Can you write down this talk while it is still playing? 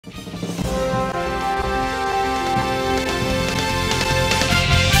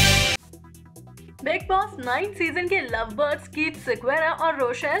9 season के love birds Keith और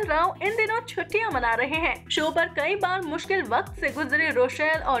Rochelle Rao इन दिनों छुट्टियां मना रहे हैं। शो पर कई बार मुश्किल वक्त से गुजरे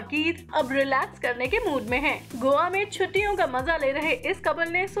रोशेल और कीथ अब रिलैक्स करने के मूड में हैं। गोवा में छुट्टियों का मजा ले रहे इस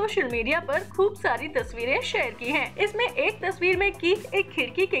कपल ने सोशल मीडिया पर खूब सारी तस्वीरें शेयर की हैं। इसमें एक तस्वीर में कीथ एक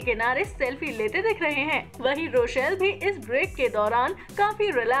खिड़की के किनारे सेल्फी लेते दिख रहे हैं। वहीं रोशेल भी इस ब्रेक के दौरान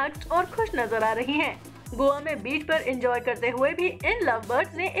काफी रिलैक्स्ड और खुश नजर आ रही हैं। गोवा में बीच पर एंजॉय करते हुए भी इन लव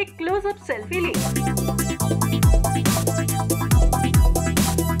बर्ड्स ने एक क्लोजअप सेल्फी ली।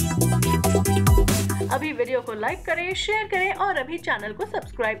 अभी वीडियो को लाइक करें, शेयर करें और अभी चैनल को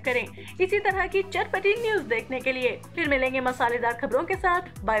सब्सक्राइब करें इसी तरह की चटपटी न्यूज देखने के लिए। फिर मिलेंगे मसालेदार खबरों के साथ।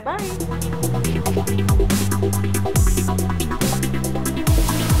 Bye bye.